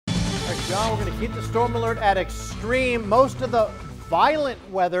John, we're going to keep the storm alert at extreme. Most of the violent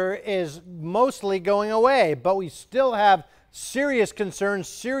weather is mostly going away, but we still have serious concerns,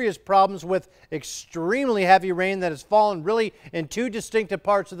 serious problems with extremely heavy rain that has fallen really in two distinctive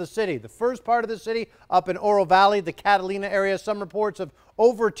parts of the city. The first part of the city up in Oro Valley, the Catalina area, some reports of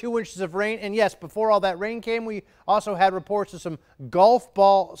over 2 inches of rain. And yes, before all that rain came, we also had reports of some golf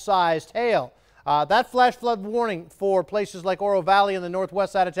ball sized hail. That flash flood warning for places like Oro Valley in the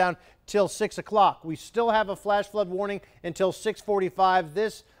northwest side of town till 6 o'clock. We still have a flash flood warning until 6:45.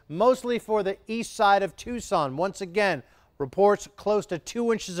 This mostly for the east side of Tucson. Once again, reports close to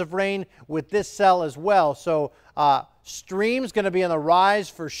 2 inches of rain with this cell as well. So streams going to be on the rise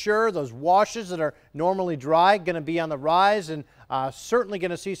for sure. Those washes that are normally dry going to be on the rise, and certainly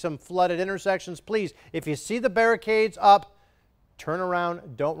going to see some flooded intersections. Please, if you see the barricades up, turn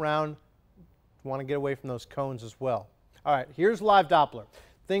around, don't round. Want to get away from those cones as well. All right, here's live Doppler.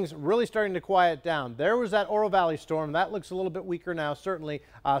 Things really starting to quiet down. There was that Oro Valley storm. That looks a little bit weaker now, certainly.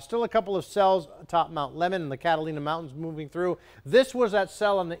 Still a couple of cells atop Mount Lemmon and the Catalina Mountains moving through. This was that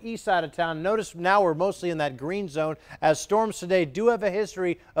cell on the east side of town. Notice now we're mostly in that green zone, as storms today do have a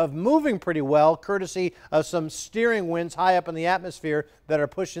history of moving pretty well, courtesy of some steering winds high up in the atmosphere that are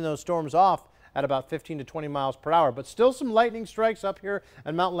pushing those storms off at about 15 to 20 miles per hour. But still some lightning strikes up here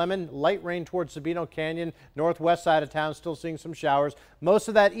at Mount Lemmon. Light rain towards Sabino Canyon. Northwest side of town still seeing some showers. Most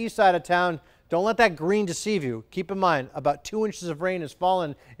of that east side of town, don't let that green deceive you. Keep in mind, about 2 inches of rain has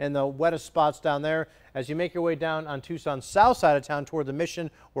fallen in the wettest spots down there. As you make your way down on Tucson's south side of town toward the Mission,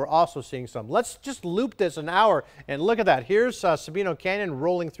 we're also seeing some. Let's just loop this an hour and look at that. Here's Sabino Canyon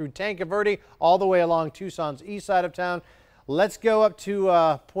rolling through Tanque Verde all the way along Tucson's east side of town. Let's go up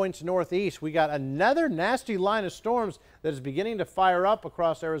to points northeast. We got another nasty line of storms that is beginning to fire up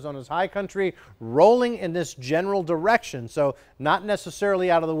across Arizona's high country, rolling in this general direction. So not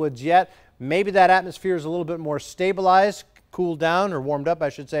necessarily out of the woods yet. Maybe that atmosphere is a little bit more stabilized, cooled down, or warmed up, I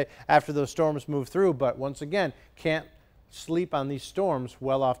should say, after those storms move through. But once again, can't sleep on these storms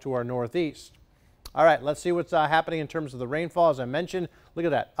well off to our northeast. All right, let's see what's happening in terms of the rainfall. As I mentioned, look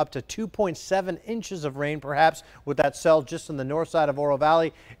at that, up to 2.7 inches of rain perhaps with that cell just on the north side of Oro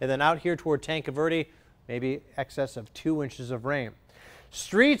Valley. And then out here toward Tanque Verde, maybe excess of 2 inches of rain.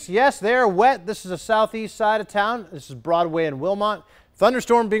 Streets, yes, they're wet. This is the southeast side of town. This is Broadway and Wilmot.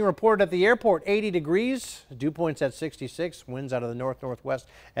 Thunderstorm being reported at the airport, 80 degrees, dew points at 66, winds out of the north-northwest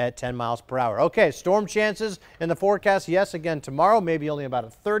at 10 miles per hour. Okay, storm chances in the forecast. Yes, again, tomorrow, maybe only about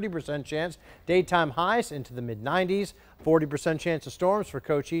a 30% chance. Daytime highs into the mid-90s, 40% chance of storms for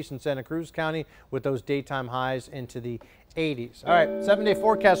Cochise and Santa Cruz County with those daytime highs into the 80s. All right, 7-day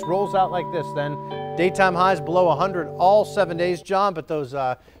forecast rolls out like this then. Daytime highs below 100 all 7 days, John, but those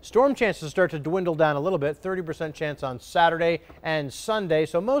storm chances start to dwindle down a little bit. 30% chance on Saturday and Sunday.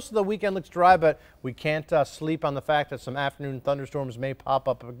 So most of the weekend looks dry, but we can't sleep on the fact that some afternoon thunderstorms may pop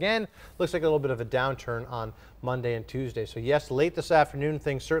up again. Looks like a little bit of a downturn on Monday and Tuesday. So yes, late this afternoon,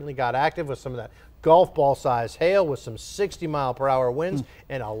 things certainly got active with some of that golf ball size hail with some 60-mile-per-hour winds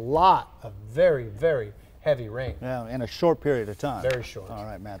and a lot of very, very heavy rain. Yeah, in a short period of time. Very short. All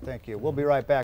right, Matt, thank you. We'll be right back.